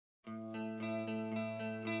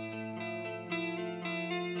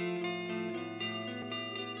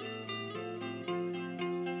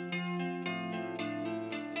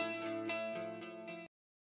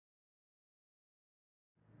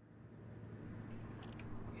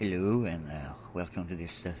Hello and welcome to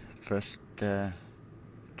this first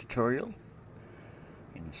tutorial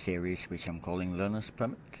in a series which I'm calling Learner's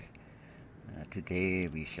Permit. Today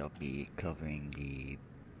we shall be covering the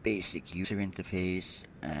basic user interface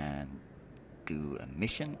and do a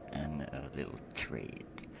mission and a little trade,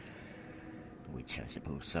 which I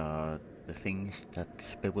suppose are the things that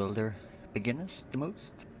bewilder beginners the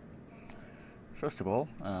most. First of all,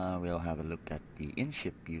 we'll have a look at the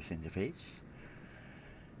in-ship user interface.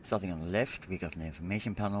 Starting on the left, we got an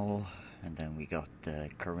information panel, and then we got the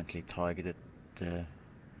currently targeted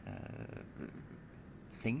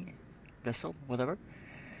vessel, whatever.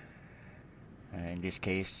 In this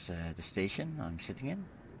case, the station I'm sitting in.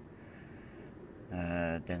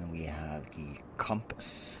 Then we have the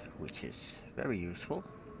compass, which is very useful.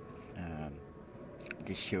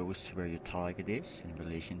 This shows where your target is in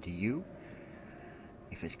relation to you.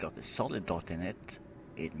 If it's got a solid dot in it,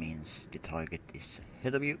 it means the target is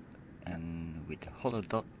ahead of you, and with the hollow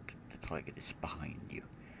dot, the target is behind you.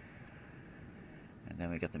 And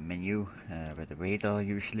then we got the menu where the radar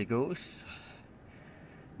usually goes.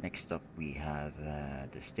 Next up we have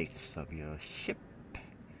the status of your ship,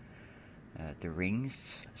 the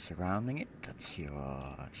rings surrounding it, that's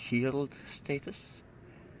your shield status.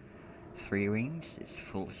 3 rings is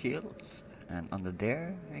full shields, and under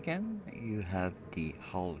there again you have the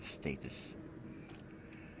hull status.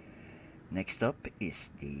 Next up is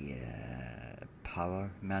the power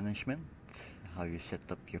management, how you set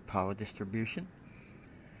up your power distribution.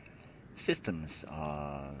 Systems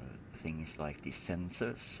are things like the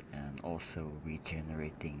sensors and also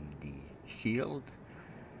regenerating the shield.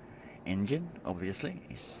 Engine, obviously,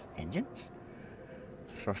 is engines.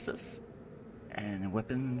 Thrusters and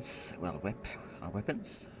weapons, well, are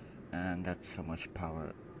weapons, and that's how much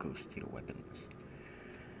power goes to your weapons.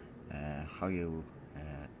 How you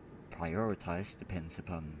prioritize depends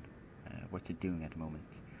upon what you're doing at the moment.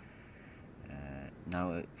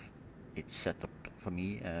 Now it's set up for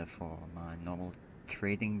me for my normal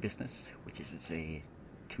trading business, which is to say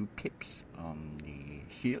 2 pips on the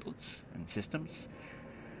shields and systems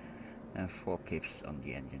and 4 pips on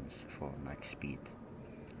the engines for max speed.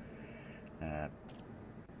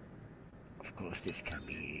 Of course this can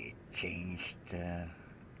be changed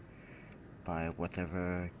by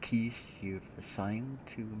whatever keys you've assigned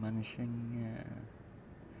to managing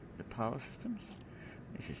the power systems.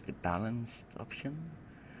 This is the balanced option.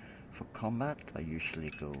 For combat I usually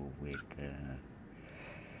go with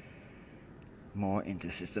more into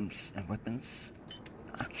systems and weapons.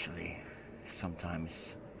 Actually,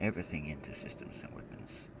 sometimes everything into systems and weapons.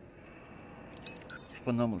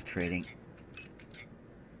 For normal trading,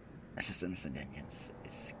 systems and engines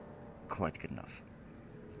is quite good enough.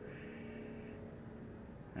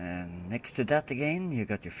 And next to that again, you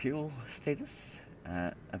got your fuel status.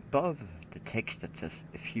 Above the text that says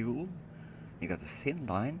fuel, you got a thin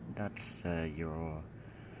line. That's your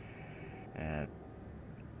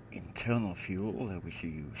internal fuel, which you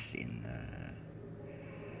use in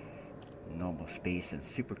normal space and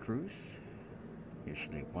super cruise,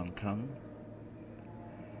 usually 1 ton.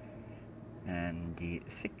 And the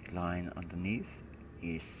thick line underneath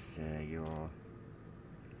is your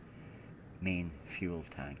main fuel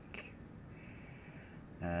tank.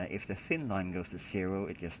 If the thin line goes to 0,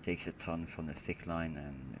 it just takes a ton from the thick line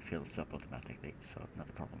and fills up automatically, so not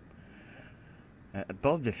a problem.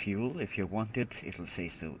 Above the fuel, if you want it, it'll say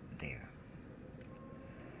so there.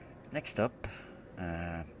 Next up,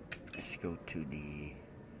 let's go to the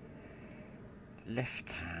left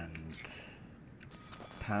hand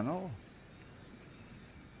panel.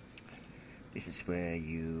 This is where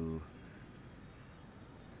you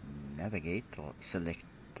navigate or select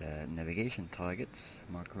navigation targets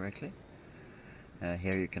more correctly.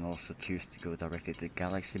 Here you can also choose to go directly to the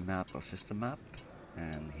galaxy map or system map,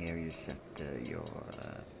 and here you set your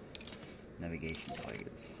navigation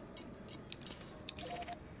targets.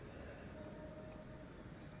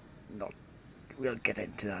 We'll get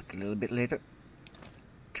into that a little bit later.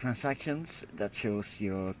 Transactions, that shows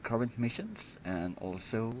your current missions and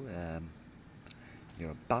also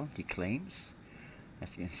your bounty claims.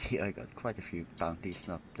 As you can see, I got quite a few bounties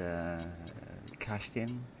not cashed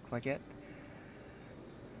in quite yet.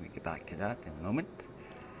 We'll get back to that in a moment.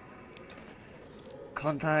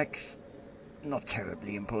 Contacts, not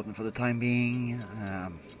terribly important for the time being.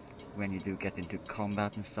 When you do get into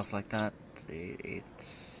combat and stuff like that,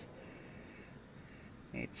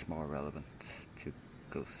 it's more relevant to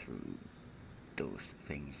go through those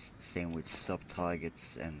things. Same with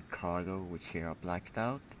sub-targets and cargo, which here are blacked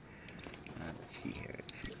out. Let's see here,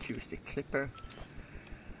 if you choose the clipper,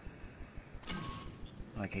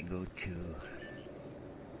 I can go to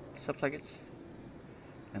subtargets,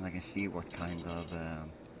 and I can see what kind of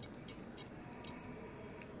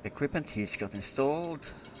equipment he's got installed.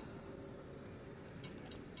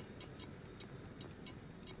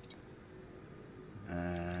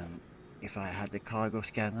 If I had the cargo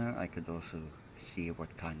scanner, I could also see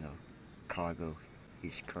what kind of cargo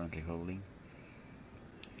he's currently holding.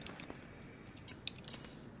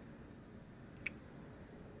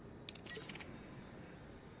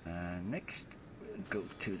 Next, we'll go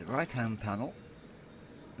to the right hand panel.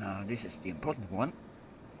 Now this is the important one.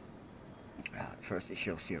 First it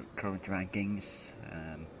shows your current rankings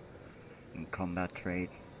in combat, trade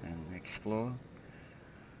and explore.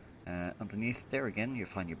 Underneath there again you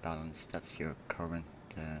find your balance. That's your current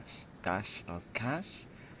stash of cash,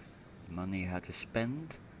 money you had to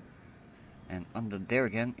spend. And under there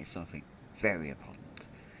again is something very important.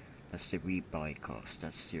 That's the rebuy cost.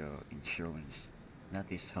 That's your insurance. That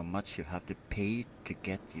is how much you have to pay to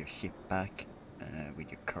get your ship back with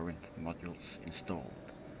your current modules installed.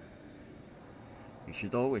 You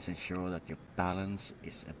should always ensure that your balance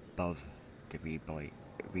is above the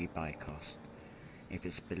rebuy cost. If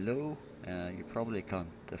it's below, you probably can't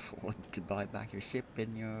afford to buy back your ship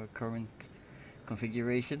in your current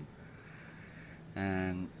configuration.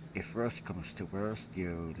 And if worst comes to worst,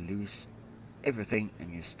 you lose everything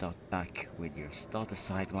and you start back with your starter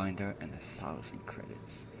sidewinder and 1,000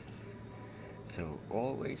 credits. So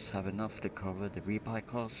always have enough to cover the rebuy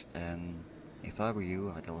cost, and if I were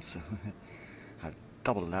you, I'd also have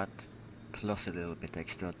double that plus a little bit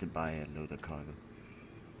extra to buy a load of cargo.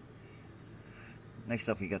 Next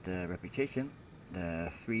up we got the reputation.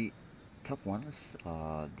 The three top ones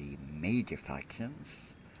are the major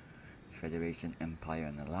factions: Federation, Empire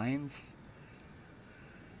and Alliance.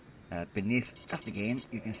 Beneath that again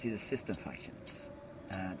you can see the system factions.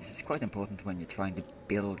 This is quite important when you're trying to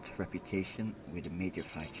build reputation with a major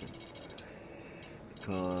faction,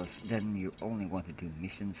 because then you only want to do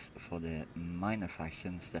missions for the minor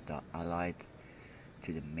factions that are allied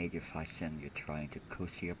to the major faction you're trying to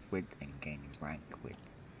cozy up with and gain rank with.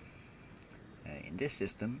 In this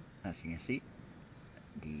system, as you can see,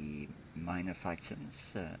 the minor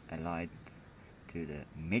factions allied to the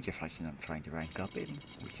major faction I'm trying to rank up in,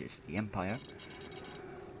 which is the Empire,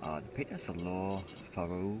 are the Patrons of Law,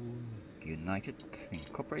 Pharaoh, United,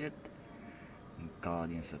 Incorporated, and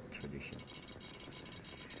Guardians of Tradition.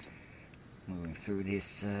 Moving through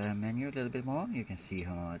this menu a little bit more, you can see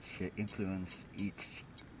how much influence each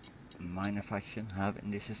minor faction have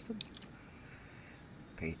in this system.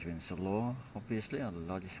 Patrons of Law, obviously, are the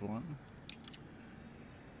largest one.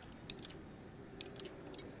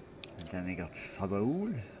 And then we got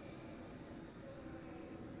Pharaoh.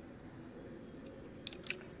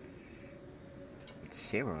 It's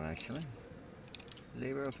 0 actually.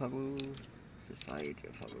 Labor of Pharaoh, Society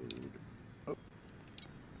of Pharaoh. Oh.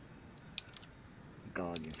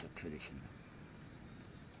 Guardians of Tradition.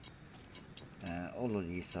 All of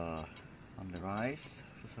these are on the rise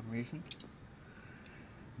for some reason.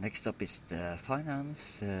 Next up is the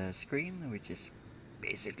finance screen, which is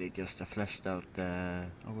basically just a fleshed out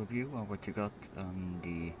overview of what you got on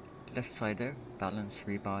the left side there. Balance,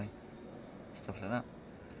 rebuy, stuff like that.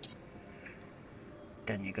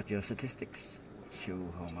 Then you got your statistics, which show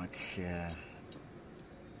how much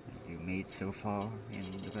you made so far in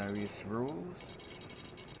the various roles.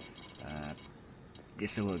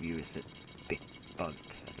 This overview is a bit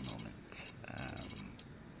bugged at the moment.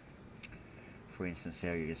 For instance,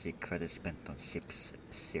 here you can see credits spent on ships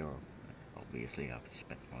 0. Obviously I've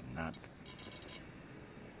spent more than that.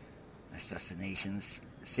 Assassinations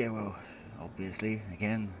 0. Obviously,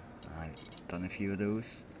 again, I've done a few of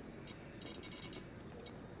those.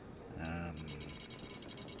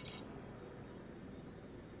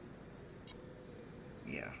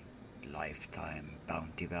 Yeah, lifetime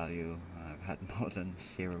bounty value. I've had more than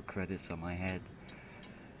 0 credits on my head.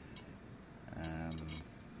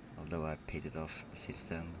 Although I paid it off since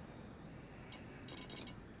then.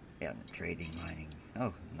 Yeah, trading, mining.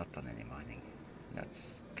 Oh, not done any mining. That's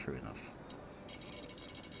true enough.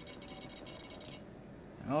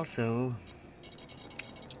 And also,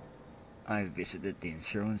 I visited the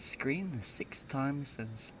insurance screen 6 times and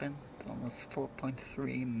spent almost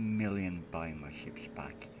 4.3 million buying my ships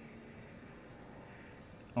back.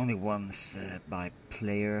 Only once by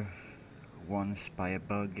player, once by a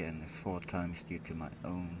bug, and 4 times due to my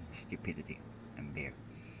own stupidity and beer.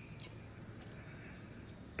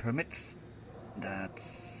 Permits,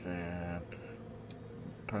 that's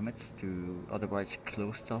permits to otherwise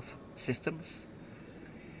closed off systems.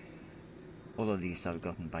 All of these I've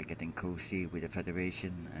gotten by getting cozy with the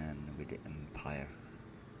Federation and with the Empire.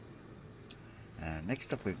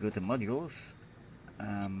 Next up we go to modules.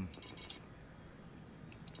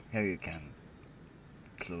 Here you can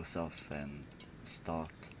close off and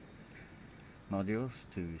start modules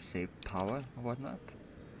to save power or whatnot.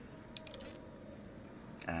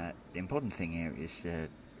 The important thing here is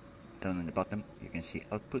down in the bottom you can see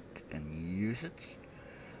output and usage.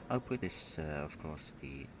 Output is of course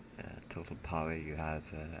the total power you have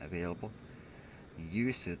available.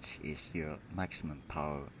 Usage is your maximum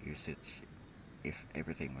power usage if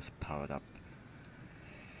everything was powered up.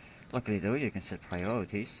 Luckily though, you can set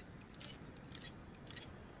priorities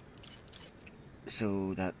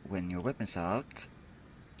so that when your weapons are out,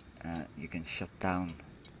 you can shut down,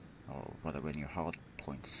 or rather when your hard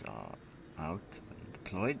points are out and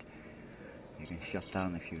deployed, you can shut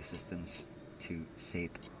down a few systems to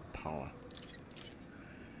save power.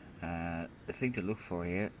 The thing to look for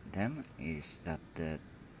here then is that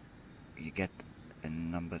you get a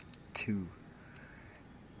number 2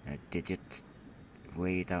 digit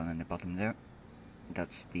way down in the bottom there.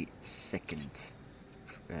 That's the second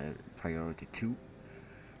priority 2.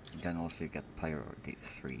 Then also you get priority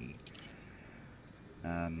 3.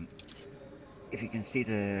 If you can see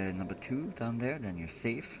the number 2 down there, then you're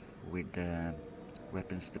safe with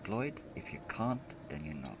weapons deployed. If you can't, then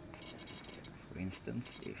you're not. For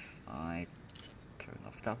instance, if I turn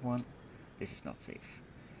off that one, this is not safe.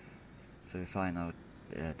 So if I now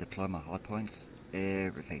deploy my hardpoints,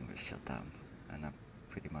 everything will shut down and I'm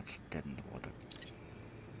pretty much dead in the water.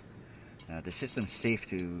 The systems safe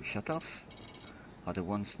to shut off are the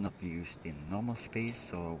ones not used in normal space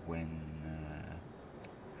or when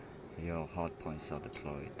your hardpoints are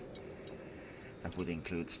deployed. That would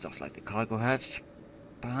include stuff like the cargo hatch,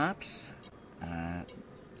 perhaps,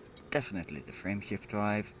 definitely the frameshift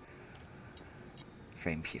drive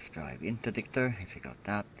interdictor if you got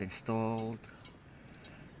that installed,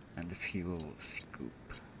 and the fuel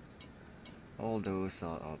scoop. All those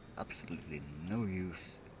are of absolutely no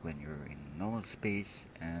use when you're in normal space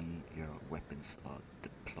and your weapons are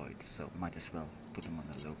deployed, so might as well put them on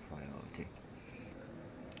a low priority.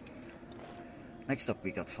 Next up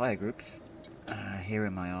we got fire groups. Here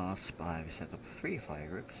in my ASP I've set up 3 fire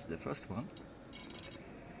groups. The first one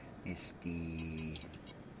is the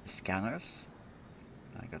scanners.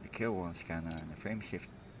 I got a kill warrant scanner and a frameshift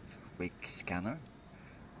wake scanner,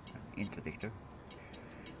 an interdictor.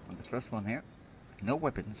 On the first one here, no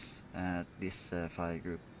weapons. This fire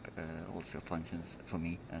group also functions for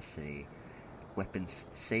me as a weapons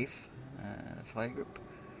safe fire group,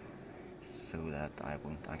 so that I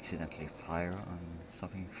won't accidentally fire on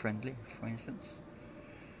something friendly, for instance.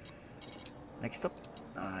 Next up,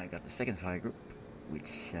 I got the second fire group,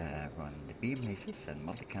 which run the beam lasers and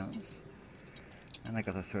multi-cannons. And I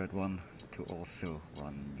got a third one to also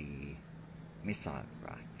run the missile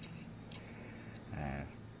racks.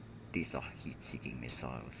 These are heat-seeking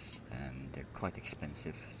missiles and they're quite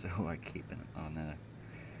expensive, so I keep them on a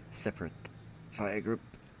separate fire group,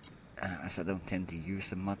 as I don't tend to use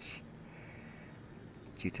them much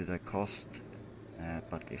due to their cost.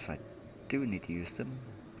 But if I do need to use them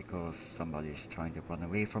because somebody is trying to run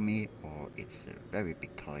away from me, or it's a very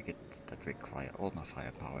big target that require all my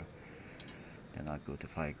firepower, then I'll go to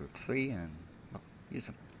fire group 3 and use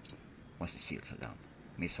them once the shields are down.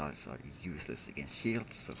 Missiles are useless against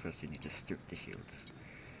shields, so first you need to strip the shields.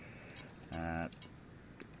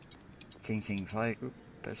 Changing fire group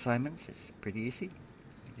assignments is pretty easy.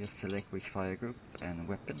 You just select which fire group and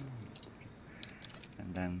weapon,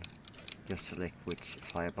 and then just select which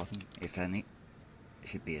fire button, if any,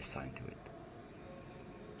 should be assigned to it.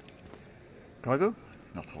 Cargo,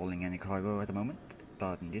 not hauling any cargo at the moment,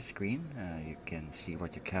 but in this screen you can see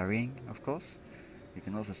what you're carrying, of course. You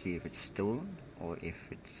can also see if it's stolen or if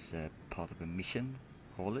it's part of a mission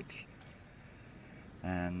haulage.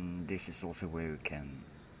 And this is also where you can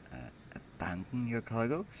abandon your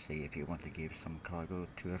cargo, say if you want to give some cargo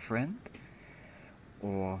to a friend,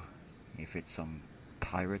 or if it's some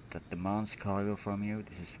pirate that demands cargo from you,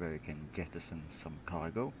 this is where you can jettison some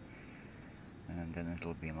cargo, and then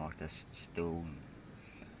it'll be marked as stolen.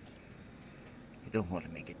 You don't want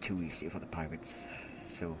to make it too easy for the pirates,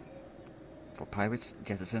 so for pirates,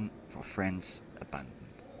 jettison; for friends, abandon.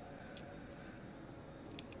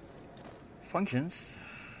 Functions.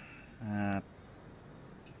 A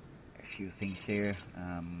few things here.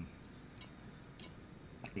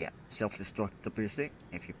 Yeah, self-destruct obviously.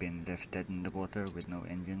 If you've been left dead in the water with no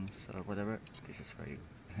engines or whatever, this is where you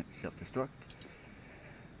self-destruct.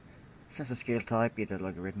 Sensor scale type, either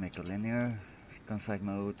logarithmic or linear. Gunsight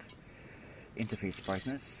mode. Interface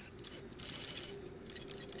brightness.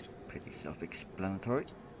 Pretty self-explanatory.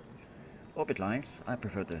 Orbit lines, I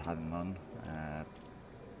prefer to have them on,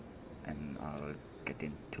 and I'll get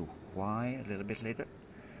into why a little bit later.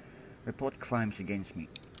 Report crimes against me.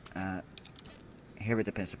 Here it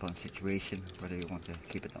depends upon situation whether you want to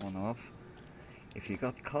keep it on or off. If you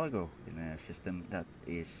got cargo in a system that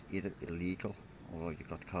is either illegal or you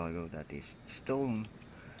got cargo that is stolen,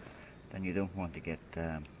 then you don't want to get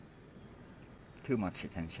too much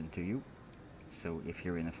attention to you. So if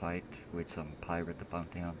you're in a fight with some pirate or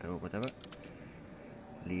bounty hunter or whatever,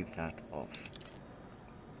 leave that off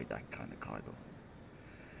with that kind of cargo.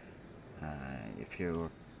 If you're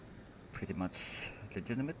pretty much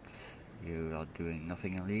legitimate, you are doing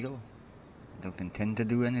nothing illegal, don't intend to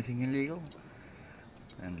do anything illegal,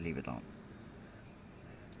 and leave it on.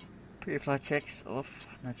 Pre-flight checks off,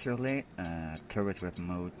 naturally. Turret weapon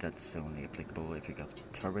mode, that's only applicable if you got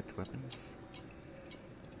turret weapons.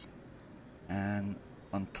 And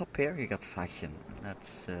on top here you got faction.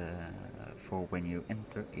 That's for when you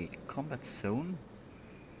enter a combat zone.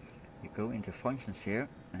 You go into functions here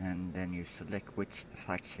and then you select which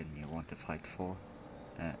faction you want to fight for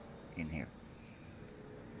in here.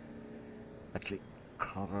 Actually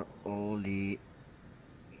cover all the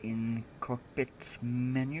in-cockpit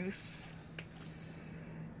menus.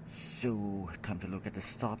 So time to look at the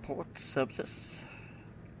starport services.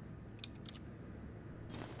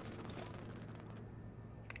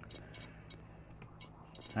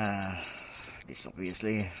 This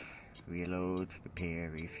obviously, reload, repair,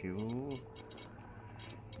 refuel,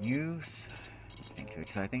 news, nothing too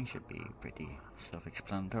exciting, should be pretty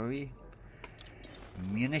self-explanatory.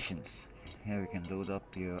 Munitions, here you can load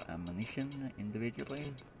up your ammunition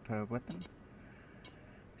individually per weapon.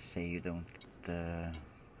 Say you don't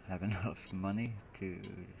have enough money to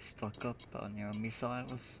stock up on your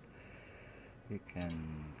missiles, you can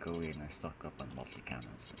go in and stock up on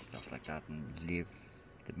multi-cannons and stuff like that and leave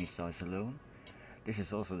the missiles alone. This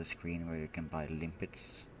is also the screen where you can buy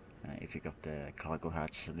limpets if you got the cargo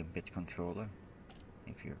hatch limpet controller,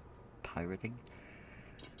 if you're pirating.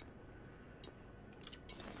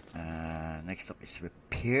 Next up is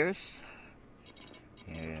repairs.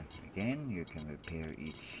 Here again you can repair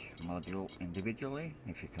each module individually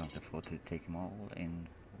if you can't afford to take them all in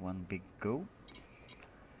one big go.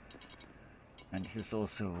 And this is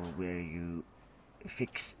also where you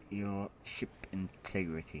fix your ship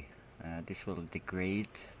integrity. This will degrade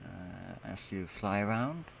as you fly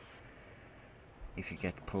around. If you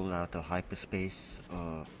get pulled out of hyperspace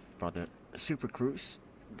or rather supercruise,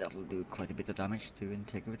 that'll do quite a bit of damage to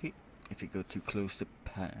integrity. If you go too close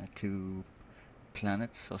to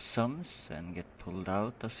planets or suns and get pulled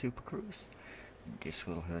out of supercruise, this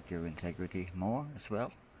will hurt your integrity more as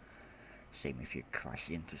well. Same if you crash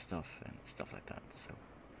into stuff and stuff like that, so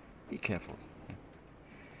be careful. Yeah.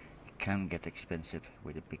 It can get expensive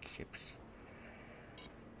with the big ships.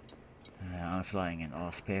 I'm flying in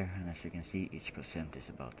R-Spare, and as you can see, each percent is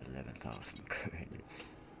about 11,000 credits.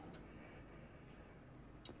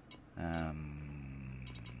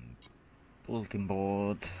 Bulletin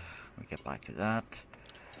board, we'll get back to that.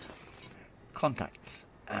 Contacts,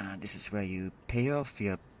 this is where you pay off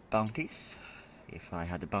your bounties. If I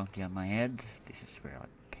had a bounty on my head, this is where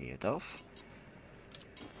I'd pay it off.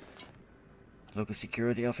 Local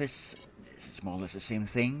security office, this is more or less the same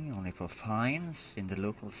thing, only for fines in the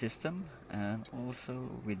local system, and also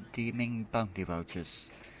redeeming bounty vouchers,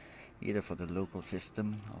 either for the local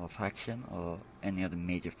system or faction or any other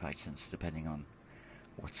major factions, depending on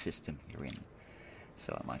what system you're in.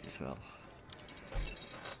 So I might as well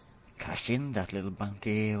cash in that little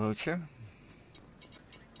bounty voucher.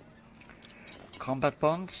 Combat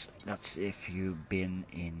bonds, that's if you've been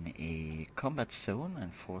in a combat zone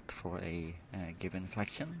and fought for a given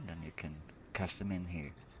faction, then you can cash them in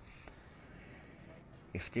here.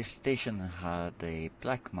 If this station had a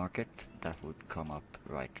black market, that would come up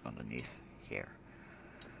right underneath here.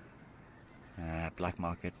 Black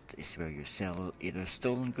market is where you sell either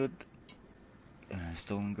stolen goods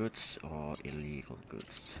or illegal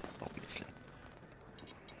goods, obviously.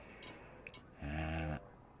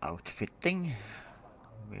 Outfitting,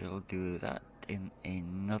 we'll do that in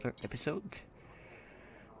another episode.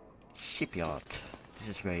 Shipyard, this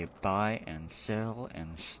is where you buy and sell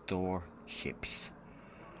and store ships.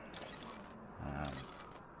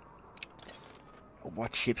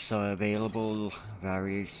 What ships are available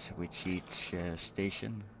varies with each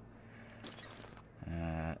station.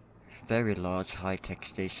 Very large high-tech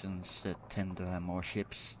stations tend to have more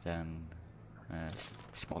ships than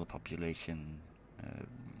smaller population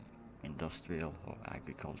industrial or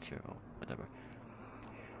agriculture or whatever.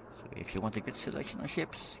 So if you want a good selection of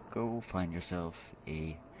ships, go find yourself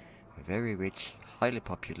a A very rich, highly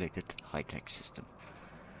populated, high-tech system.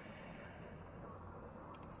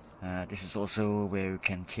 This is also where you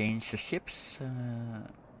can change your ships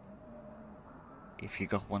if you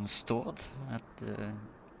got one stored at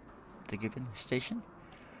the given station,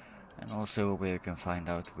 and also where you can find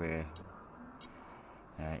out where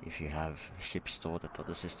if you have ships stored at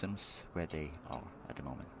other systems, where they are at the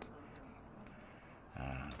moment.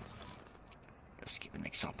 Just give an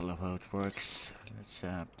example of how it works. Let's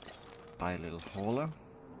buy a little hauler.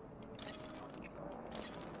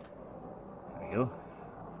 There we go.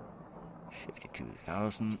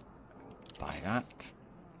 52,000. Buy that.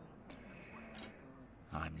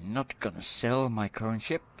 I'm not gonna sell my current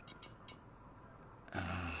ship. My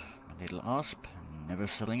little Asp. I'm never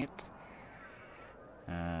selling it.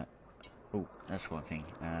 Oh, that's one thing.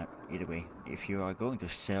 Either way, if you are going to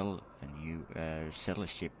sell and you sell a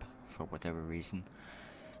ship for whatever reason,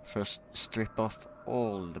 first strip off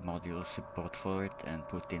all the modules you bought for it and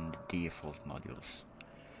put in the default modules,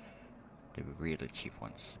 the really cheap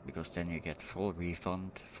ones, because then you get full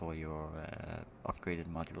refund for your upgraded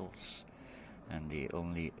modules, and the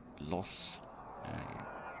only loss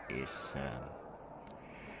is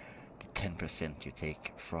the 10% you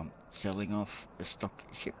take from selling off a stock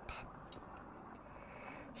ship.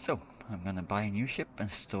 So, I'm gonna buy a new ship and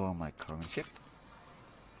store my current ship,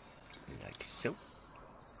 like so.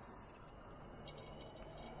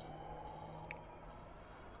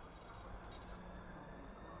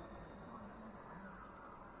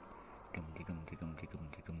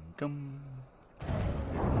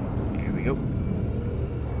 Here we go.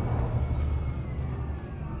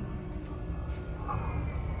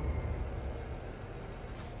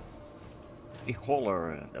 The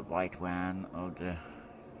hauler, the white van of the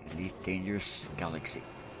Elite Dangerous Galaxy.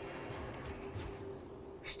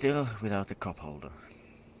 Still without the cup holder.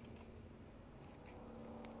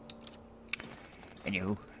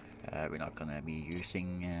 Anywho, we're not gonna be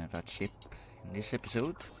using that ship in this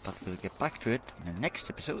episode, but we'll get back to it in the next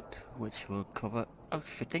episode, which will cover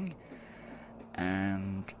outfitting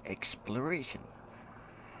and exploration.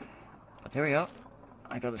 But there we are.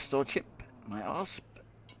 I got a stored ship, my Asp,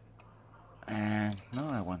 and now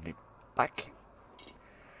I want it back.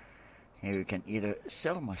 Here you can either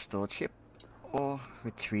sell my stored ship or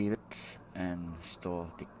retrieve it and store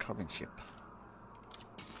the current ship.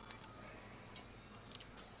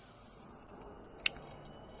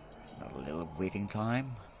 A little waiting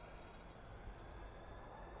time.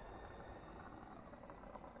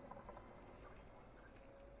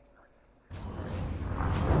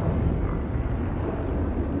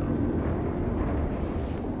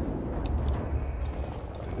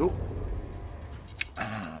 There we go.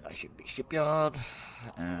 That should be shipyard.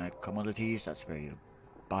 Commodities, that's where you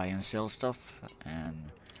buy and sell stuff,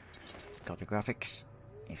 and cartographics.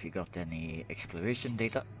 If you got any exploration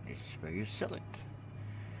data, this is where you sell it.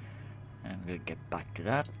 And we'll get back to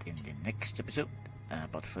that in the next episode.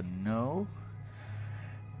 But for now,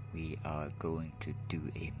 we are going to do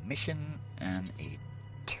a mission and a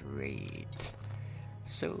trade.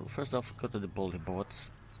 So first off, go to the bulletin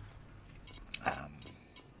boards.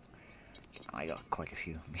 I got quite a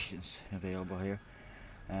few missions available here.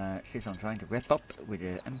 Since I'm trying to wrap up with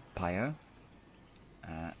the Empire,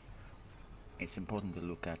 it's important to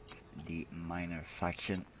look at the minor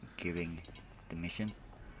faction giving the mission.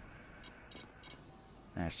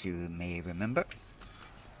 As you may remember,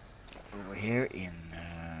 over here in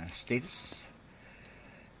status,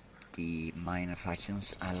 the minor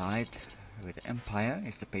factions allied with the Empire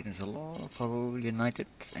is the Patrons of Law, Faro United,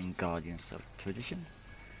 and Guardians of Tradition.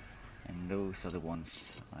 And those are the ones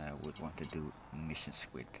I would want to do missions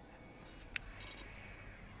with.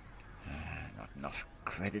 Not enough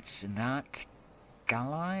credits in that.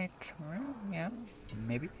 Galite? Well, yeah,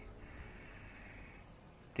 maybe.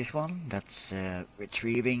 This one, that's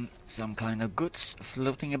retrieving some kind of goods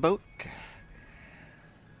floating about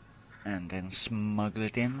and then smuggle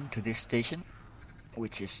it in to this station,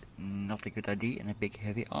 which is not a good idea in a big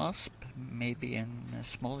heavy Asp, maybe in a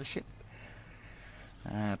smaller ship.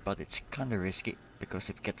 But it's kinda risky, because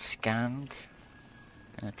if it gets scanned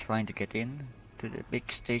trying to get in to the big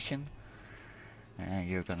station,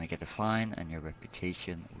 you're gonna get a fine and your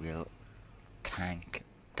reputation will tank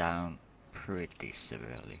down pretty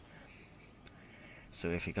severely. So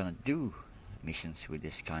if you're gonna do missions with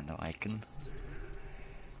this kind of icon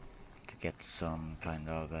to get some kind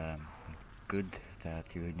of good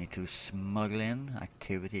that you need to smuggle in,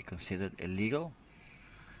 activity considered illegal,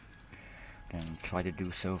 then try to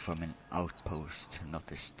do so from an outpost,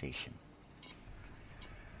 not a station.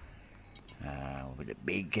 With a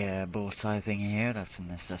big bullseye thing here, that's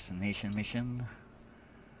an assassination mission.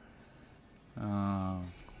 Not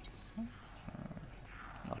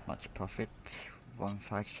much profit. One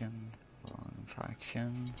faction.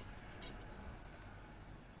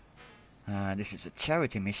 This is a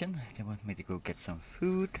charity mission. They want me to go get some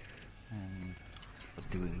food, and for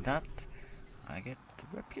doing that, I get the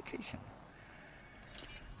reputation,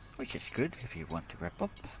 which is good if you want to wrap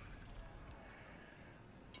up.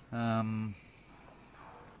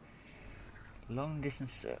 Long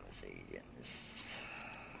distance service agents.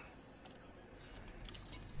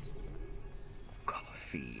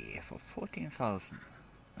 Coffee for 14,000.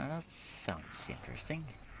 That sounds interesting.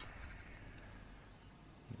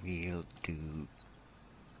 We'll do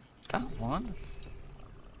that one.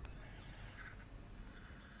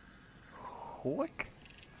 What?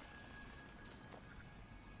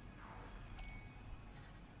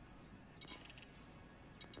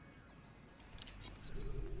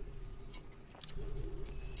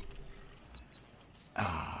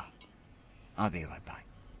 I'll be right back.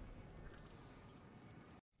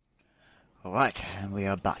 Alright, and we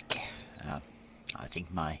are back. I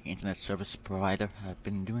think my internet service provider had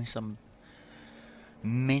been doing some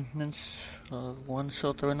maintenance of one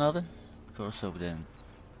sort or another because of the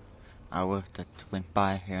hour that went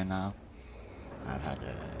by here now. I've had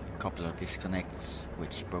a couple of disconnects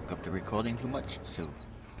which broke up the recording too much, so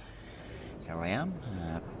here I am,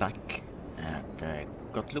 back at the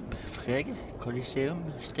Gottlob Frege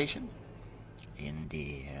Coliseum station in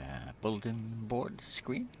the bulletin board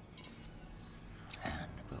screen, and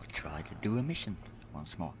we'll try to do a mission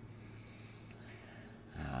once more.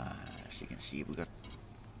 As you can see, we got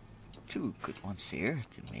two good ones here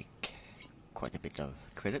to make quite a bit of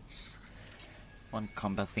credits. One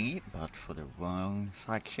combat thingy, but for the wrong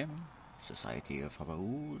faction. Society of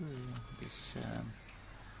Habaul is,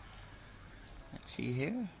 let's see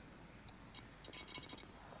here.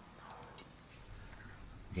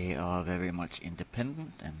 They are very much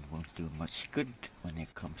independent and won't do much good when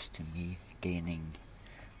it comes to me gaining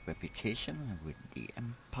reputation with the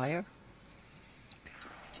Empire.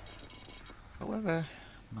 However,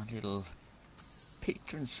 my little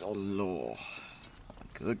patrons of law are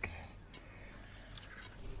good.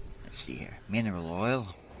 Let's see here. Mineral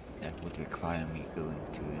oil. That would require me going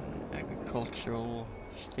to an agricultural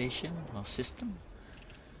station or system.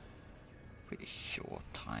 Pretty short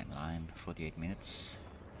timeline, 48 minutes.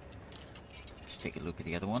 Let's take a look at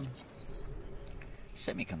the other one.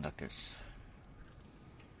 Semiconductors.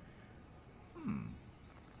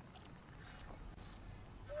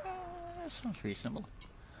 That sounds reasonable.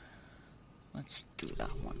 Let's do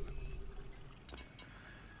that one.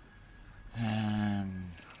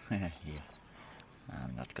 And yeah,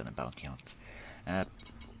 I'm not gonna bounty hunt.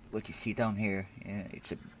 What you see down here,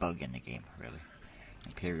 it's a bug in the game, really.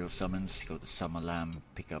 Imperial summons, go to Summerlam,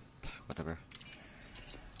 pick up whatever.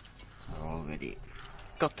 I already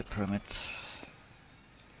got the permit.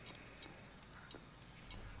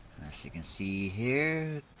 As you can see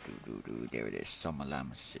here, there it is,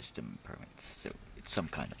 Summerlam system permit. So it's some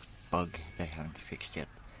kind of bug they haven't fixed yet.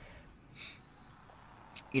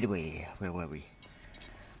 Either way, where were we?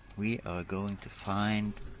 We are going to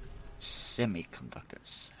find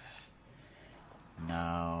semiconductors.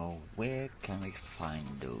 Now, where can we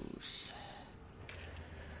find those?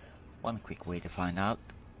 One quick way to find out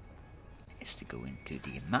is to go into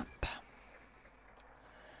the map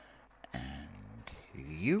and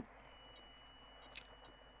view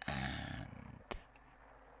and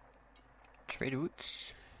trade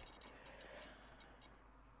routes,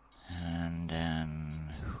 and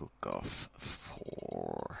then hook off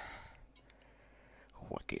for,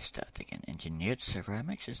 what is that again? Engineered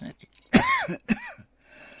ceramics, isn't it?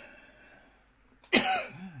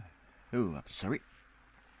 Oh, I'm sorry.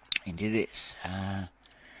 Indeed it is.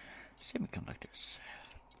 Semiconductors.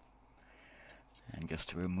 And just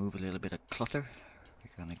to remove a little bit of clutter,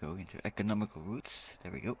 we're gonna go into economical routes.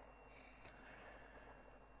 There we go.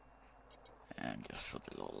 And just for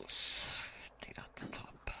the lols, take out the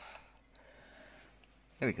top.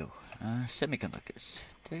 There we go. Semiconductors.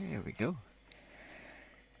 There we go.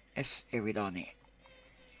 S. Eridani.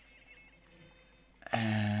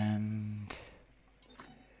 And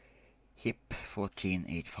HIP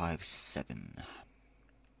 14857.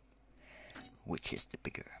 Which is the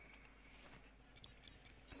bigger?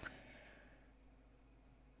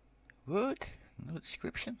 What? No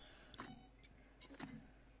description?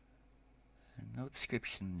 No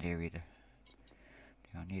description there either.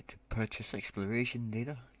 I need to purchase exploration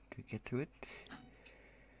data to get to it.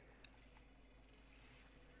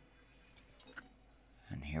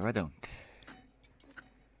 And here I don't.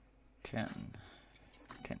 10,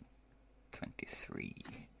 23.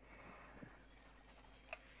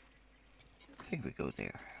 think we go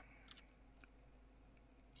there.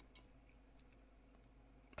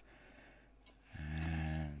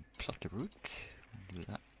 And plot the route. Do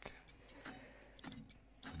that.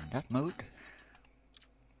 In that mode.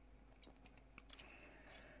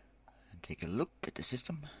 And take a look at the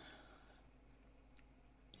system.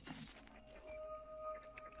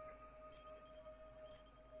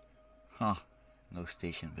 Huh, no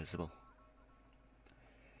station visible.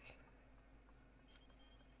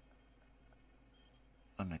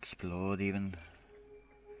 Unexplored even.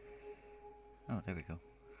 Oh, there we go.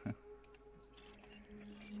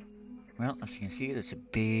 Well, as you can see, there's a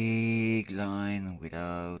big line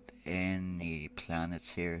without any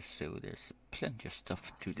planets here, so there's plenty of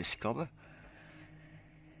stuff to discover.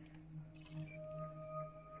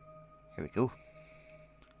 Here we go.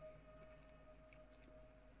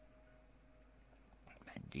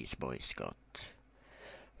 And these boys got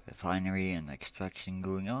refinery and extraction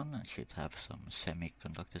going on. I should have some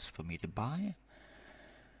semiconductors for me to buy.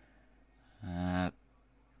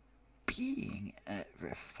 Being a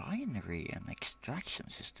refinery and extraction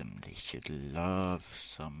system, they should love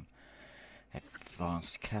some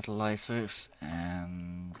advanced catalyzers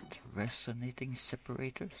and resonating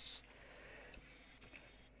separators.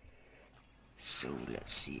 So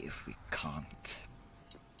let's see if we can't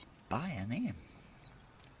buy any.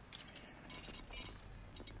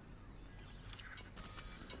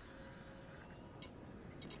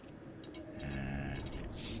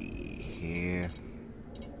 Let's see here.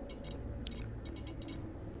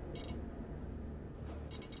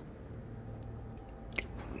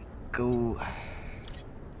 Go.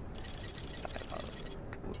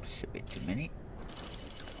 Whoops, a bit too many.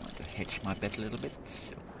 I want to hedge my bet a little bit.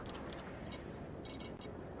 So,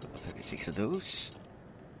 got 36 of those,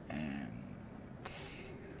 and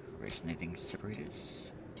resonating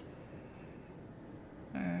separators.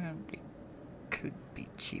 And they could be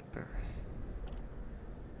cheaper.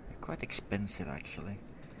 They're quite expensive, actually.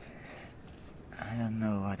 I don't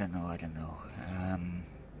know.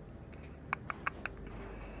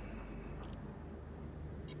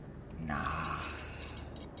 Nah.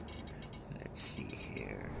 Let's see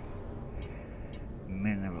here.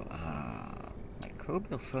 Mineral,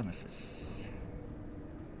 microbial furnaces.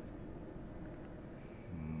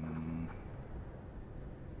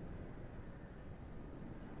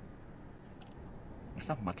 There's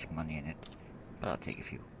not much money in it, but I'll take a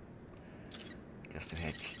few. Just to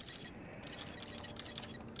hedge.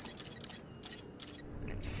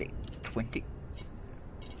 Let's say 20.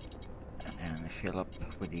 And fill up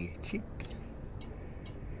with the cheap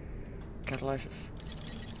catalyzers.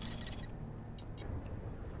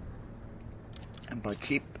 And by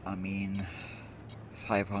cheap, I mean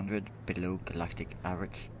 500 below galactic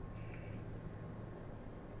average.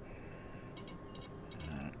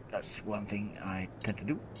 That's one thing I tend to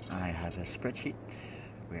do. I have a spreadsheet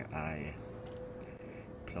where I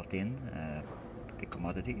plot in the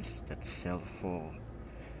commodities that sell for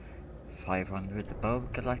 500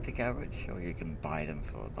 above galactic average, or you can buy them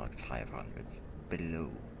for about 500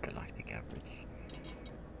 below galactic average.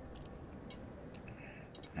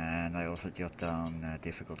 And I also jot down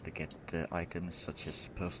difficult to get items such as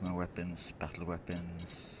personal weapons, battle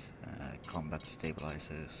weapons, combat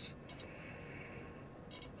stabilizers,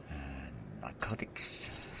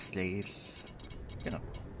 narcotics, slaves, you know,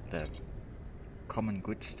 the common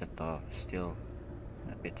goods that are still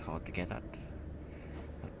a bit hard to get at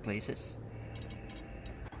places.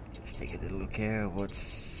 Just take a little look here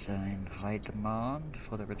what's in high demand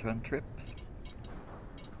for the return trip.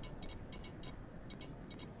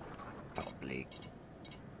 Probably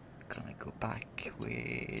gonna go back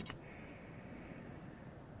with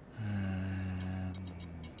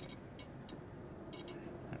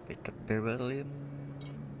a bit of beryllium,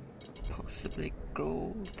 possibly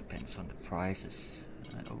gold, depends on the prices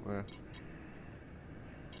over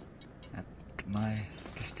at my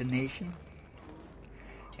destination.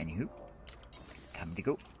 Anywho, time to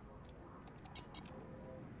go.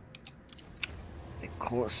 The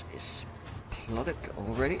course is plotted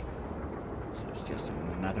already, so it's just a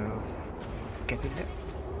matter of getting there.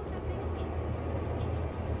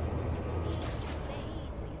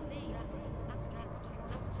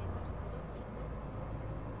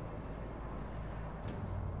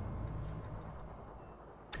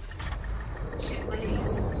 Ship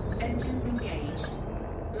released. Engines engaged.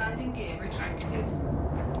 Landing gear retracted.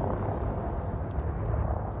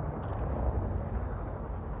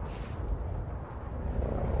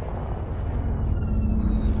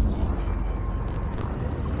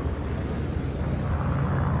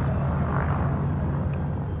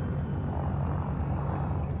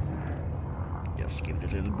 Just give it a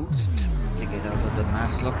a little boost to get out of the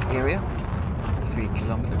Maslock area, 3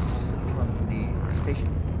 kilometers from the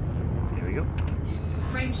station. There we go.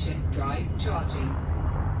 Frameshift drive charging.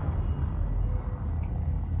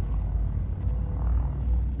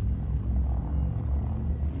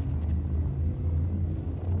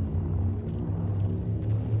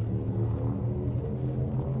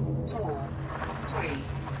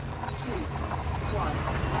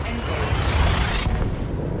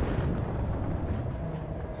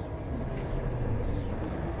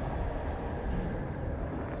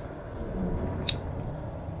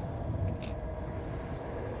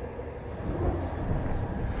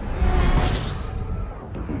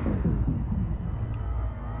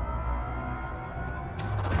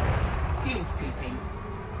 Fuel scooping.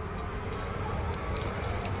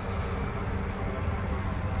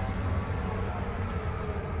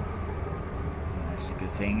 That's a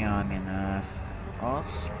good thing I'm in a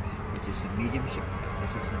ASP, which is a medium ship.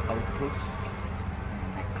 This is an outpost,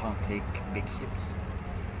 and I can't take big ships.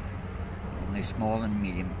 Only small and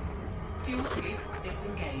medium. Fuel scoop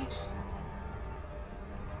disengaged.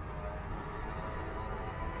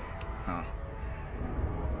 Ah.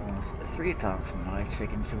 Almost 3,000 light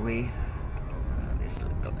seconds away. This is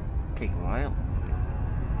gonna take a while.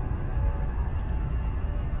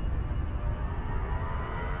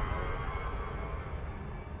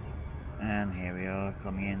 And here we are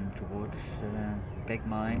coming in towards big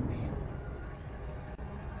mines.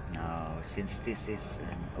 Now, since this is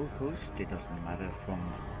an outpost, it doesn't matter from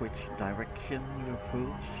which direction you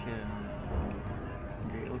approach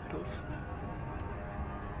the outpost.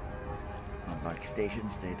 Unlike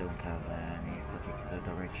stations, they don't have any particular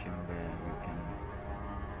direction where you can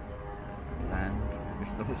land.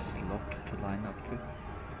 There's no slot to line up to.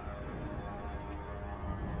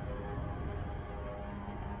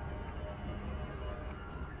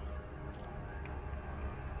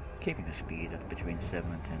 Keeping the speed at between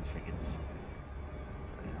 7 and 10 seconds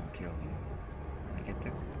until I get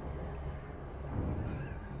there.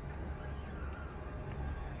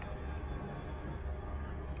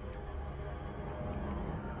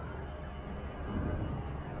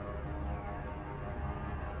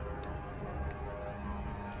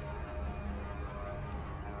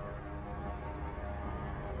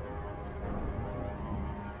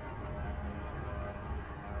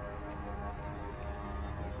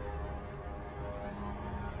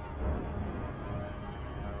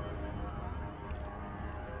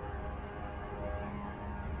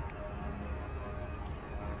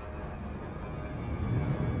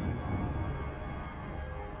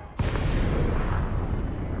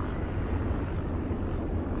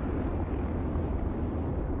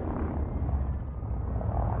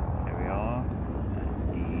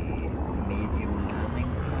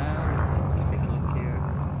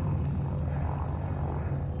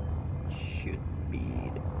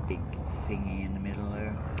 Thingy in the middle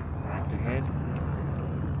there, right ahead.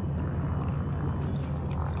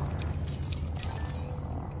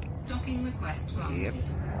 Docking request granted. Yep.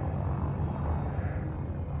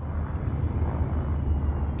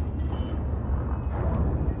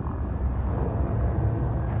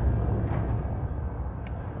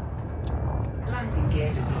 Landing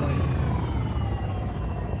gear deployed.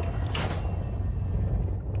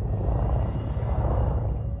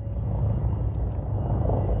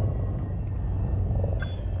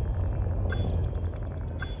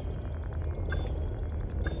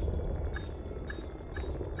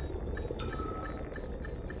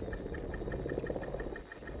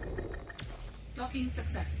 Docking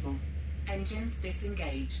successful. Engines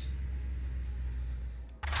disengaged.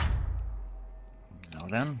 Now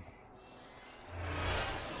then,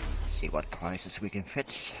 see what prices we can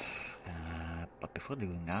fetch. But before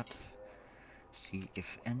doing that, see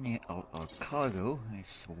if any of our cargo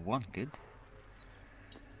is wanted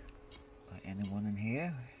by anyone in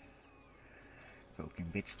here. Broken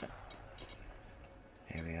bits that.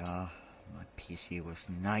 There we are. My PC was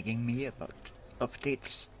nagging me about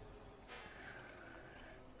updates.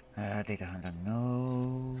 Data handler,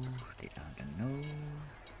 no. Data handler, no.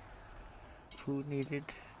 Food needed,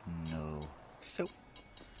 no. So,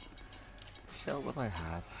 sell what I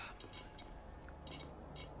have.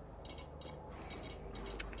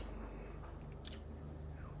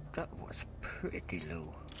 That was pretty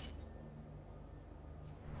low.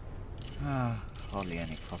 Hardly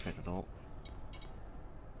any profit at all.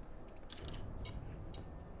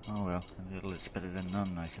 Oh well, a little is better than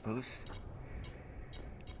none, I suppose.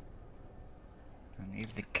 And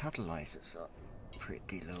even the catalyzers are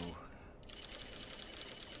pretty low.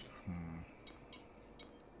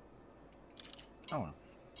 Oh well.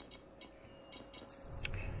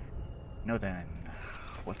 Now then,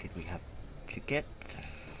 what did we have to get?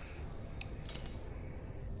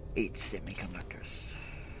 8 semiconductors.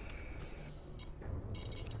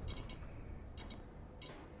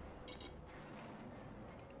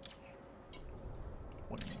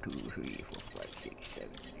 One, two, three, four, five, six,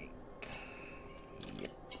 seven, eight.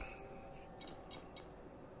 Yep.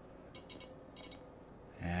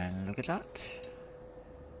 And look at that.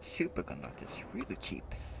 Superconductors, really cheap.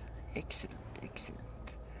 Excellent, excellent.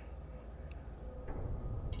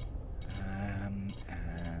 And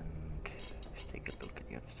let's take a look at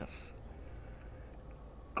the other stuff.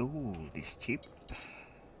 Gold is cheap.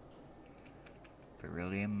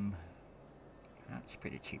 Beryllium, that's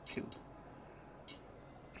pretty cheap too.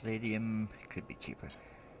 Palladium could be cheaper.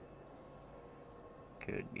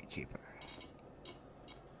 Could be cheaper.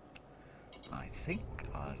 I think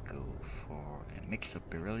I'll go for a mix of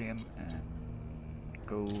beryllium and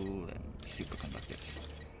gold and superconductors.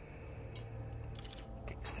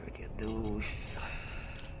 Take 30 of those.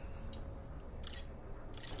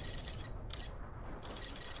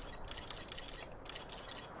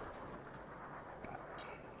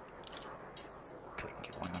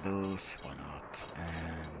 One of those, why not?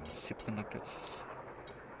 And superconductors.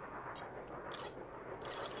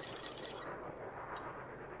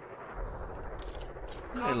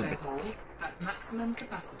 Cargo hold at maximum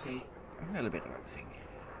capacity. A little bit of everything.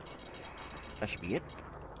 That should be it.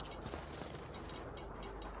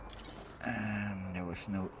 And there was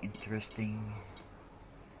no interesting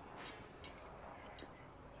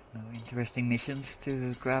missions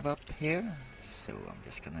to grab up here, so I'm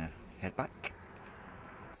just gonna head back.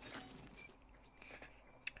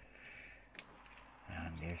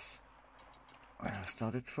 And there's where I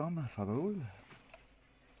started from, Farol.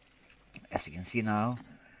 As you can see now,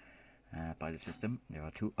 by the system, there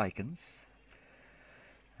are 2 icons.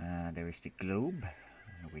 There is the globe,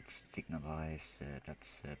 which signifies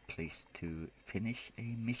that's a place to finish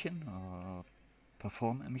a mission or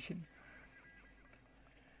perform a mission.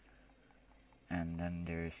 And then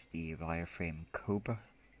there's the wireframe Cobra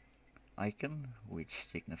icon, which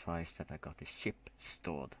signifies that I got the ship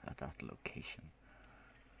stored at that location.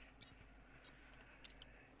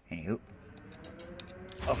 Anywho,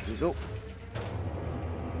 off we go.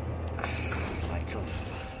 Lights off.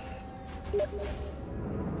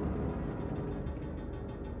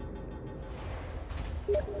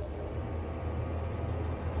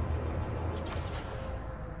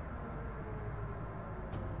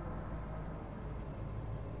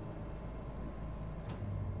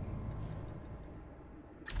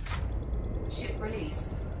 Ship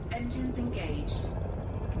released. Engines engaged.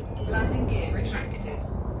 Landing gear retracted.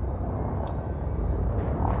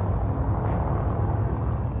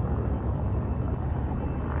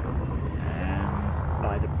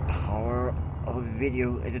 By the power of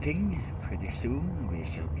video editing, pretty soon we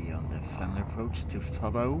shall be on the final approach to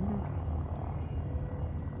Farol.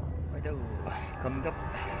 Righto, coming up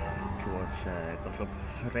towards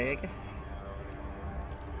Gottlopfrege.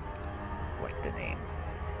 What the name?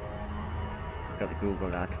 Gotta Google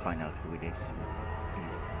that to find out who it is.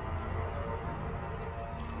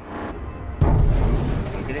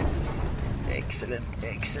 Look at it. Excellent,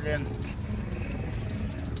 excellent.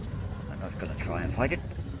 I'm not gonna try and fight it.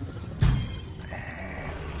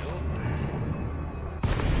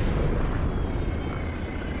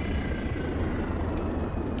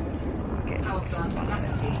 Okay. Power plant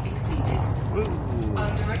capacity exceeded. Woo.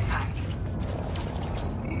 Under attack.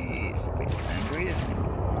 He's a bit angry, isn't he?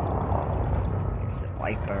 He's a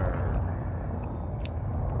viper.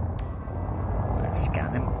 Let's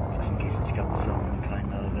scan him, just in case it's got some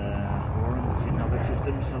kind of warrants in other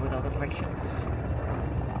systems or with other factions.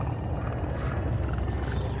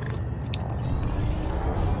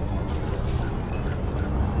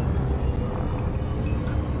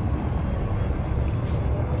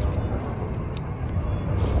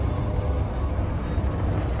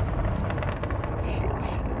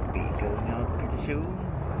 Should be going out pretty soon.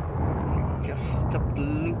 If you just stop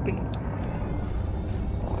looping.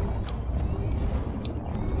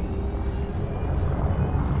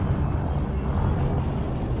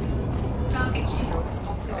 Target shields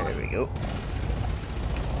offline. There we go.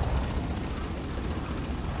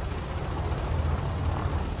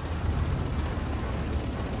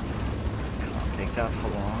 Can't take that for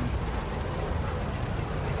long.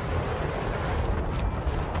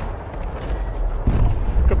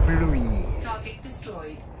 Kablooey! Target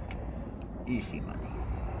destroyed. Easy money.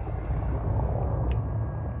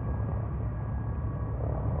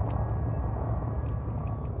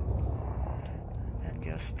 And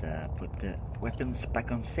just put the weapons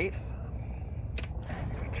back on safe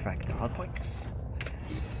and retract the hardpoints.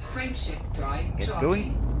 Frameshift drive Get charging.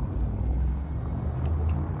 going.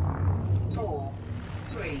 4,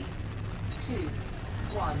 3, 2,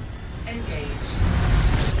 1. Engage.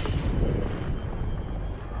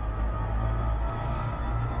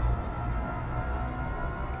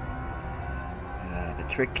 The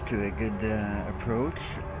trick to a good approach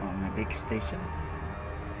on a big station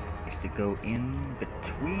is to go in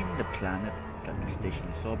between the planet that the station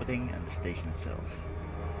is orbiting and the station itself.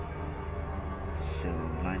 So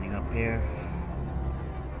lining up here,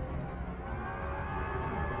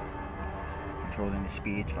 controlling the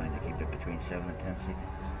speed, trying to keep it between 7 and 10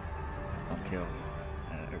 seconds until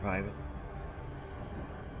arrival.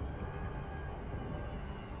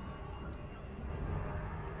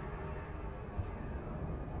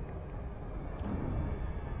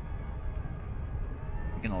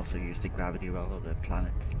 You can also use the gravity well of the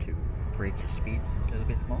planet to break the speed a little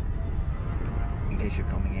bit more, in case you're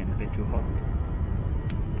coming in a bit too hot.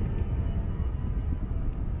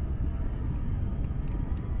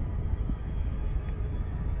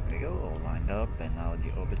 There we go, all lined up, and now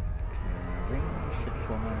the orbit ring should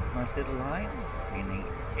form a nice little line, meaning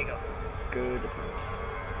you got a good approach.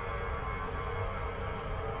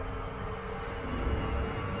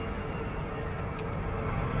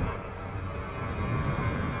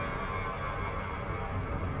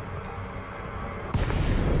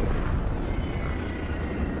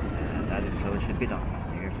 That is how it should be done.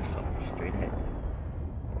 Here's the slot, straight ahead.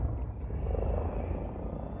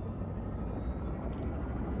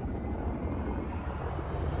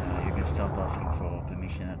 You can start asking for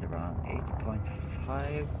permission at around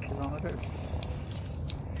 80.5 kilometers.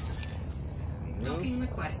 Docking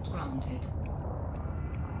request granted.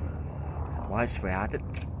 And whilst we're at it,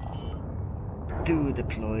 do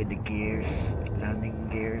deploy the gears, landing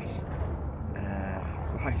gears,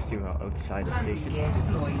 whilst you are outside the Landing station. gear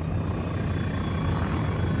deployed.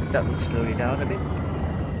 That will slow you down a bit,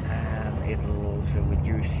 and it'll also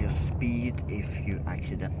reduce your speed if you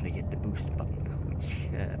accidentally hit the boost button,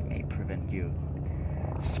 which may prevent you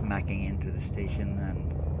smacking into the station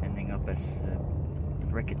and ending up as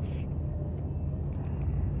wreckage.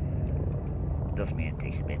 Does mean it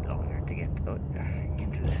takes a bit longer to get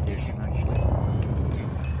into the station actually.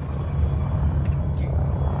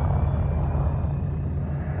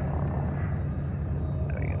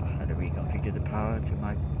 There we go. Had to reconfigure the power to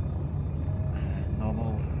my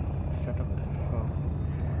normal setup for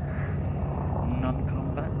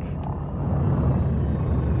non-combat.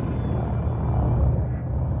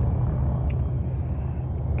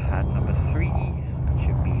 Pad number 3, that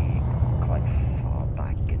should be quite far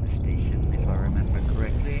back in the station if I remember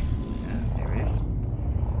correctly. And there it is.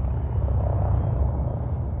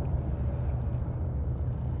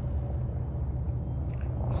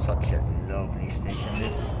 Such a lovely station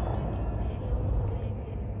this.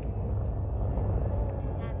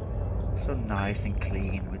 So nice and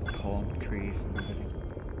clean with palm trees and everything.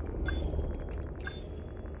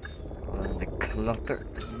 Rather than the clutter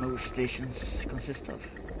that most stations consist of.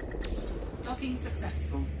 Docking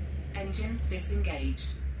successful. Engines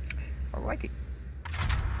disengaged. Alrighty.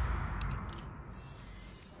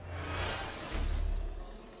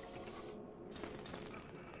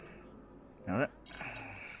 Now that,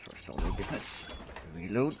 first order of business,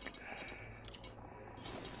 reload,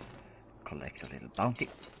 collect a little bounty,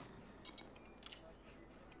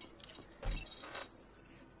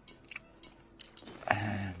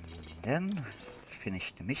 and then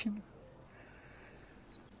finish the mission.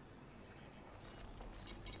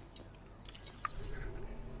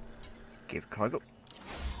 Give cargo.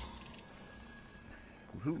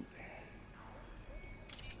 Woohoo.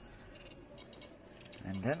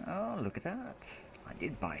 And then, oh, look at that. I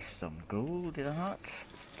did buy some gold, did I not?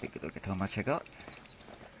 Let's take a look at how much I got.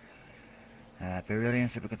 Beryllium,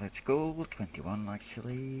 superconductor gold, 21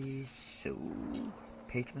 actually. So,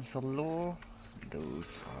 Patrons of Law, those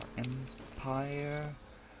are Empire.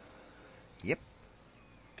 Yep.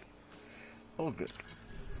 All good.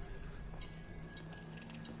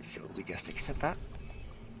 So we just accept that.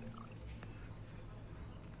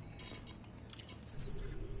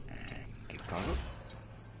 And give cargo.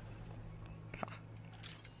 Ha.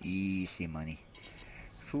 Easy money.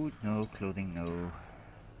 Food, no. Clothing, no.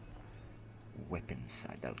 Weapons,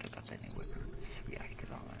 I doubt I got any weapons.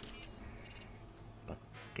 Reactive armor. But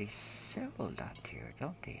they sell that here,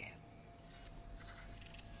 don't they?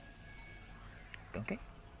 Don't they?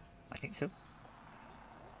 I think so.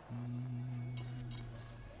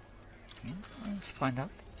 Yeah, let's find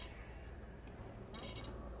out.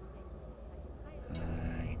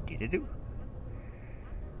 Indeed I do.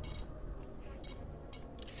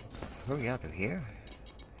 So hurry out of here.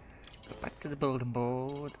 Go back to the bulletin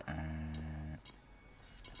board and...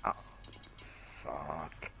 Oh,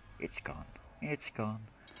 fuck. It's gone. It's gone.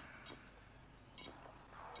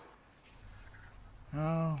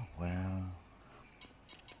 Oh, well.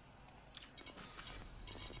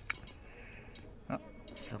 Oh,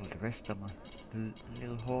 sell the rest of my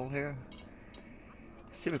little haul here.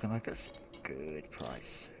 Superconductors, good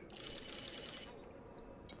price.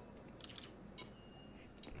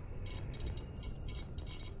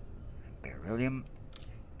 Beryllium,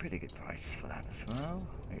 pretty good price for that as well.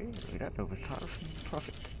 Hey, look at that, over 1,000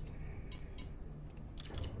 profit.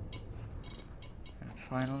 And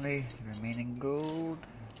finally, remaining gold.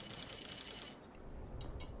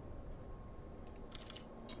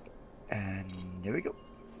 And there we go.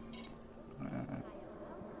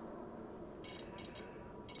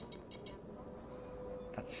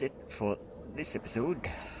 That's it for this episode.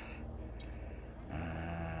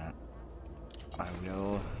 I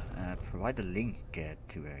will provide a link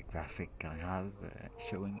to a graphic I have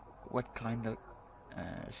showing what kind of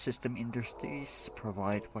system industries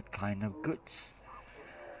provide what kind of goods,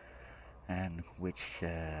 and which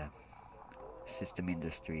system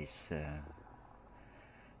industries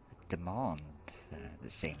demand the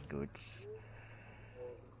same goods.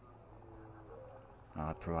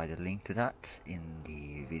 I'll provide a link to that in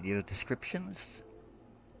the video descriptions.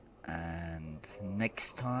 And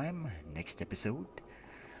next episode,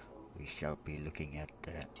 we shall be looking at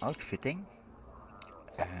outfitting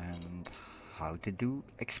and how to do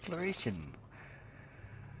exploration,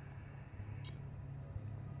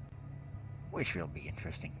 which will be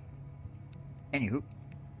interesting. Anywho,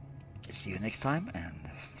 see you next time and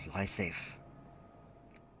fly safe.